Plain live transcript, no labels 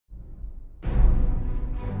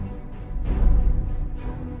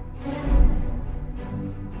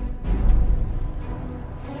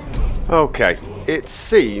Okay, it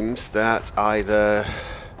seems that either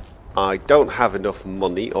I don't have enough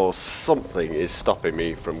money or something is stopping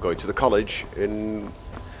me from going to the college in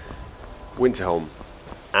Winterholm,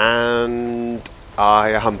 and I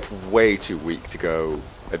am way too weak to go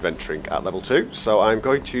adventuring at level 2, so I'm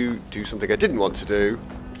going to do something I didn't want to do,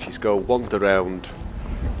 which is go wander around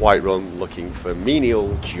Whiterun looking for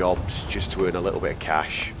menial jobs just to earn a little bit of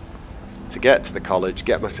cash to get to the college,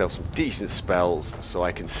 get myself some decent spells so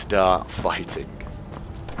I can start fighting.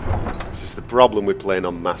 This is the problem with playing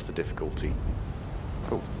on master difficulty.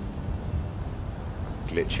 Oh.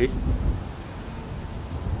 Glitchy.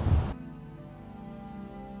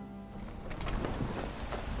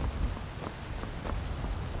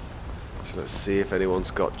 So let's see if anyone's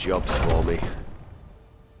got jobs for me.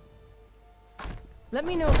 Let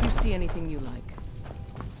me know if you see anything you like.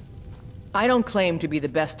 I don't claim to be the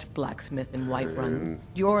best blacksmith in Whiterun.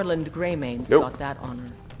 Jorland Greymane's got that honor.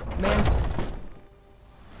 Man's...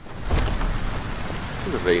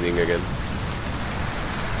 It's raining again.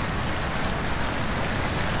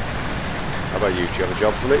 How about you? Do you have a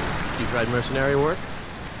job for me? You tried mercenary work?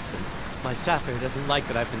 My Sapphire doesn't like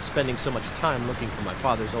that I've been spending so much time looking for my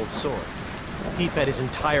father's old sword. He fed his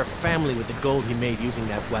entire family with the gold he made using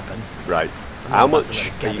that weapon. Right. How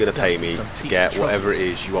much are you going to pay me to get whatever it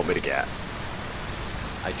is you want me to get?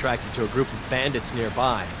 I tracked it to a group of bandits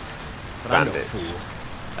nearby. But I'm no fool.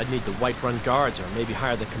 I'd need the Whiterun guards or maybe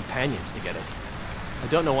hire the companions to get it. I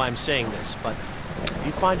don't know why I'm saying this, but if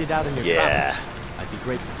you find it out in your travels, I'd be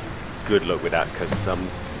grateful to you. Good luck with that, because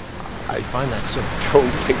I find that so.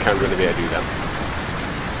 Don't think I'm going to be able to do that.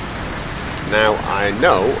 Now, I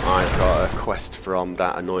know I've got a quest from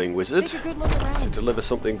that annoying wizard to deliver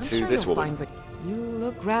something to this woman. You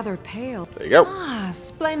look rather pale. There you go. Ah,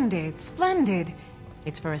 splendid, splendid.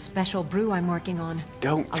 It's for a special brew I'm working on.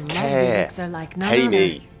 Don't a care. Elixir like none Pay other.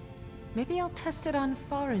 me. Maybe I'll test it on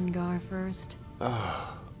Farengar first.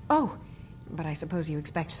 Oh, but I suppose you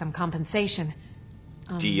expect some compensation.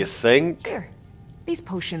 Do you think? Here, these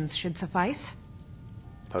potions should suffice.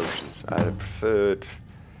 Potions. I'd have preferred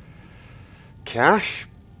cash,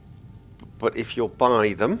 but if you'll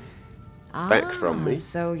buy them back from me.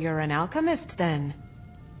 So you're an alchemist then?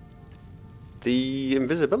 The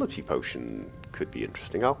invisibility potion could be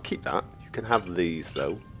interesting. I'll keep that. You can have these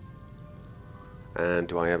though. And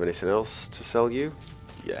do I have anything else to sell you?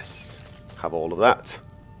 Yes. Have all of that.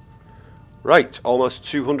 Right, almost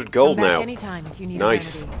 200 gold Come back now. anytime if you need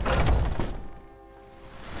nice. A remedy.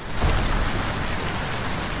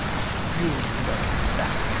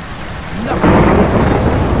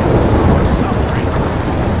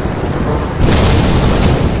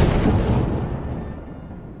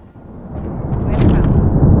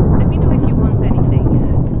 Well, let me know if you want anything.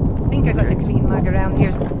 I think I got a clean mug around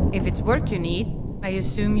here. If it's work you need, I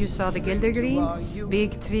assume you saw the Gildergreen?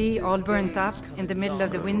 Big tree, all burnt up, in the middle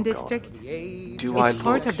of the Wind District? Do It's I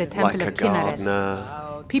part look of the Temple like a of Kinnares. gardener?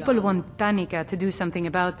 People want Danica to do something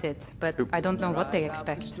about it, but I don't know what they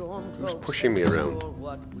expect. Who's pushing me around?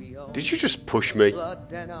 Did you just push me?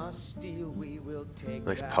 Nice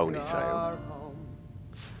ponytail.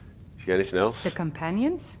 You got anything else? The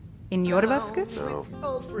companions? In Jorvaskr? No.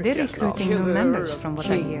 They're Guess not. recruiting new members from what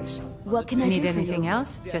I hear. What can I Need do for anything you?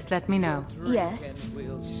 else? Just let me know. Yes.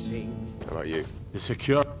 How about you? The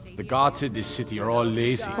secure. The guards in this city are all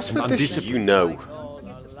lazy What's and with this undisciplined. you know?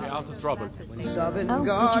 Stay out of trouble. Oh,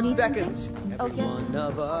 did you need something? Oh,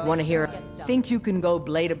 yes. Want to hear? Think you can go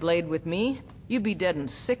blade to blade with me? You'd be dead in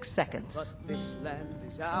 6 seconds.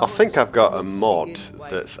 I think I've got a mod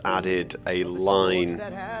that's added a line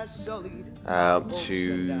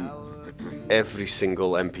to every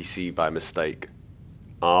single NPC by mistake.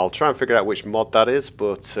 I'll try and figure out which mod that is,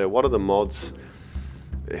 but one of the mods,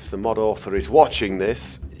 if the mod author is watching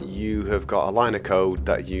this, you have got a line of code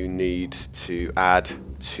that you need to add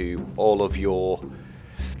to all of your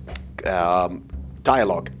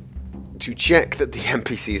dialogue to check that the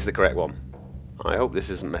NPC is the correct one. I hope this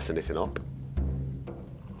doesn't mess anything up.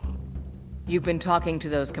 You've been talking to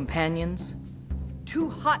those companions? Too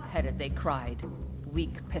hot-headed, they cried.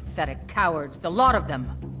 Weak, pathetic cowards, the lot of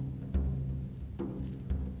them.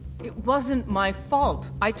 It wasn't my fault.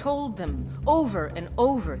 I told them over and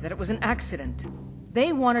over that it was an accident.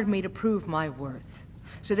 They wanted me to prove my worth.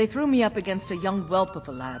 So they threw me up against a young whelp of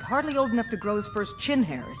a lad, hardly old enough to grow his first chin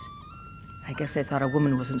hairs. I guess they thought a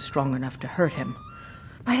woman wasn't strong enough to hurt him.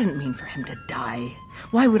 I didn't mean for him to die.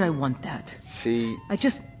 Why would I want that? See, I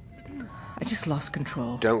just lost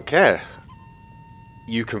control. don't care.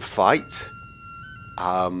 You can fight,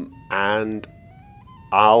 and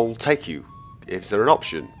I'll take you. Is there an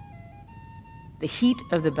option? The heat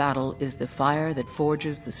of the battle is the fire that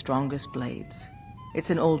forges the strongest blades. It's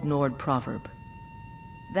an old Nord proverb.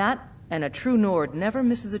 That, and a true Nord never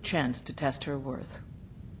misses a chance to test her worth.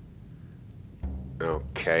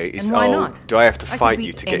 Okay. And why not? Do I have to I fight could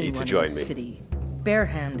you beat to get you anyone to in join this me? city,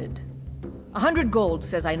 barehanded. 100 gold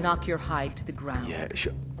says I knock your hide to the ground. Yeah,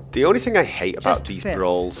 sure. The only thing I hate about Just these fists.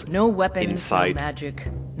 brawls No weapons, inside no magic,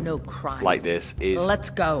 no crime. like this is Let's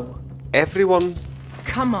go. everyone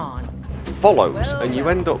Come on. follows, and you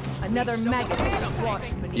end up Another maggot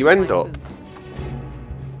squashed beneath you end my up boot.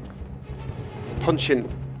 punching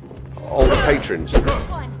all the patrons. So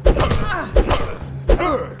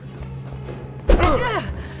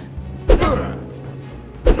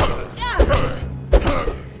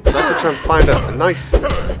I have to try and find a nice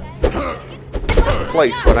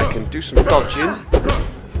place where I can do some dodging,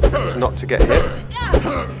 so not to get hit.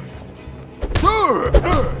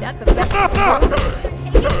 That the best.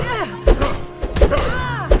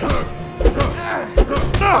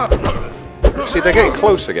 See, they're getting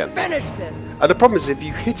close again. Finish this. And the problem is, if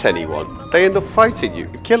you hit anyone, they end up fighting you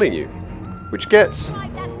and killing you, which gets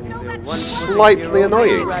slightly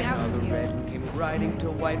annoying.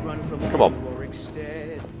 Come on.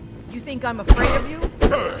 You think I'm afraid of you?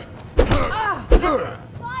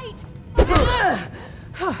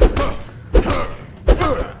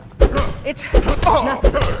 It's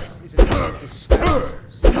nothing.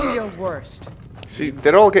 Do your worst. See,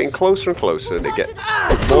 they're all getting closer and closer, and it gets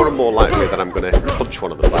more and more likely that I'm going to punch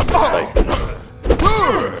one of them by mistake.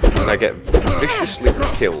 And I get viciously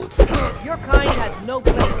killed. Your kind has no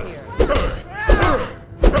place here.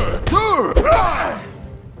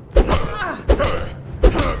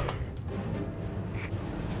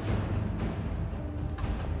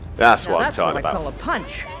 That's Now what I'm that's talking what I about. call a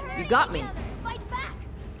punch. You got me.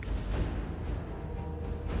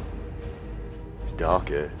 It's dark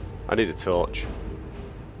here. I need a torch.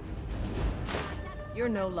 You're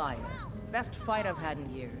no liar. Best fight I've had in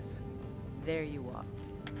years. There you are.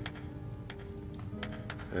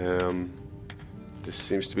 This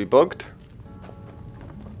seems to be bugged.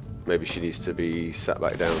 Maybe she needs to be sat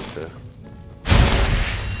back down to...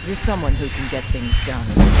 You're someone who can get things done.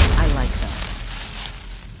 I like that.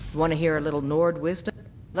 Want to hear a little Nord wisdom?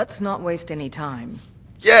 Let's not waste any time.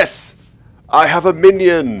 Yes! I have a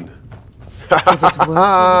minion! If it's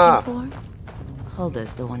work you're looking for,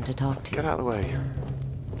 Hulda's the one to talk to. Get out of the way.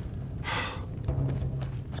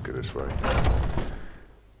 Let's go this way.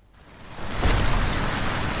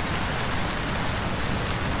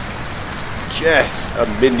 Yes, a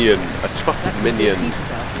minion, a tough Got some minion. good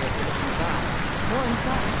pieces out here for the few buy. More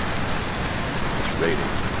inside. It's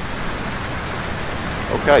raining.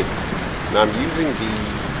 Okay, now I'm using the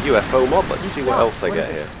UFO mod. Let's see what else I What get is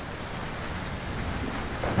it? here.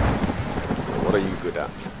 So what are you good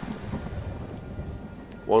at?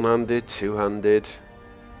 One-handed, two-handed,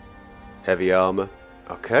 heavy armor.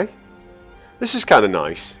 Okay. This is kind of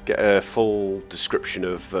nice. Get a full description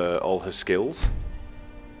of all her skills.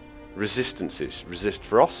 Resistances. Resist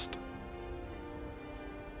frost.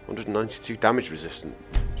 192 damage resistant.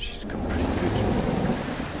 She's got pretty good.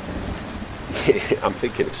 I'm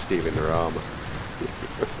thinking of stealing her armor.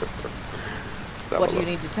 What do you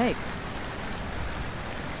need to take?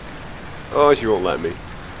 Oh, she won't let me.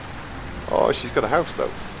 Oh, she's got a house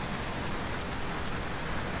though.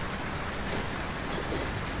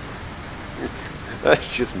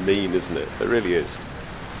 That's just mean, isn't it? It really is.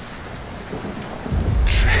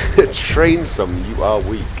 Train some, you are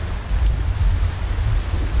weak.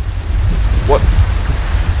 What?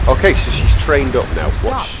 Okay, so she's trained up now.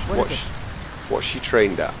 What's she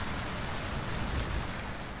trained at?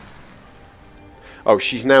 Oh,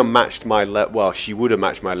 she's now matched my level. Well, she would have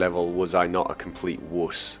matched my level was I not a complete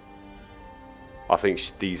wuss. I think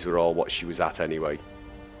these were all what she was at anyway.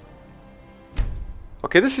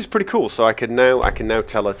 Okay, this is pretty cool. So I can now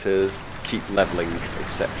tell her to keep leveling,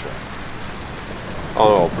 etc.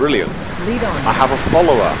 Oh, brilliant! Lead on. I have a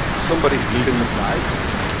follower. Somebody who can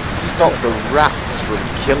stop the rats from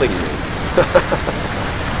killing me.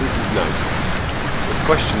 This is nice. The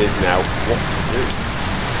question is now what to do.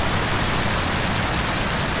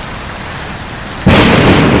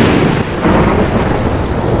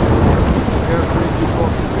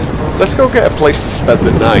 Let's go get a place to spend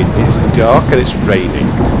the night. It's dark and it's raining.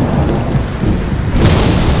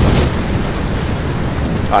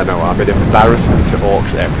 I know, I'm an embarrassment to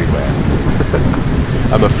orcs everywhere.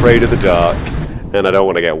 I'm afraid of the dark, and I don't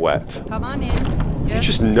want to get wet. Come on in. You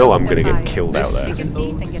just know I'm going to get killed out there. Take a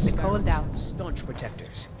seat and get the cold out. Staunch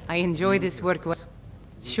protectors. I enjoy this work.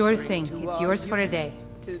 Sure thing. It's yours for a day.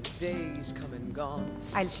 Today's come and gone.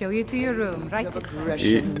 I'll show you to your room, right this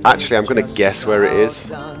way. Actually, I'm going to guess where it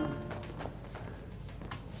is.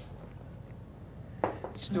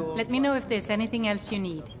 Let me know if there's anything else you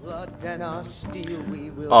need.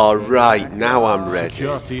 Alright, now I'm ready.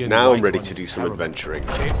 Security and Now I'm White ready Run to do is some terrible. adventuring.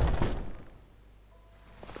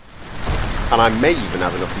 And I may even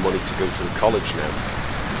have enough money to go to the college now.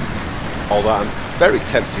 Although I'm very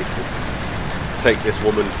tempted to take this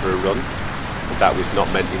woman for a run. That was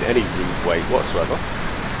not meant in any rude way whatsoever.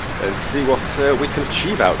 And see what we can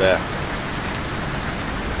achieve out there.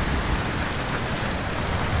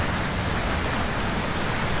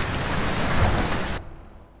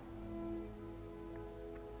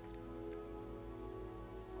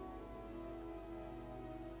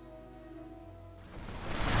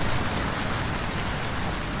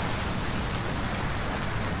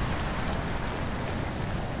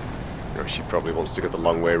 She probably wants to go the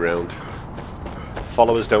long way around.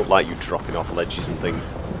 Followers don't like you dropping off ledges and things.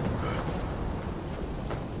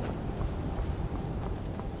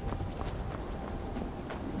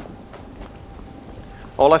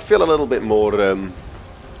 Well, I feel a little bit more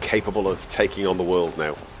capable of taking on the world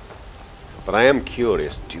now. But I am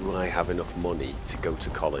curious, do I have enough money to go to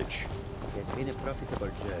college? It has been a profitable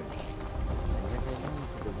journey, and yet I long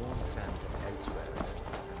for the warm sands of elsewhere.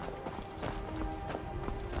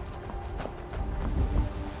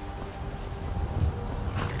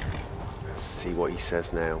 Let's see what he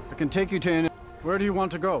says now. I can take you to... Where do you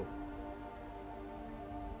want to go?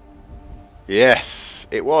 Yes,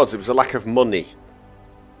 it was. It was a lack of money.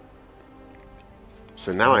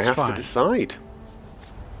 So now I have to decide.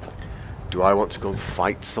 Do I want to go and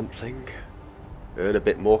fight something? Earn a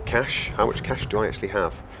bit more cash? How much cash do I actually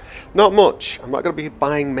have? Not much. I'm not going to be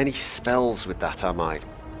buying many spells with that, am I?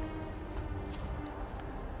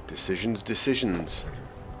 Decisions, decisions.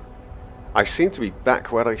 I seem to be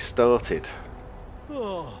back where I started.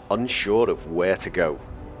 Unsure of where to go.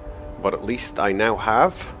 But at least I now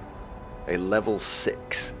have a level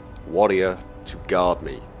 6 warrior to guard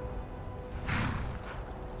me.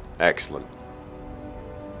 Excellent.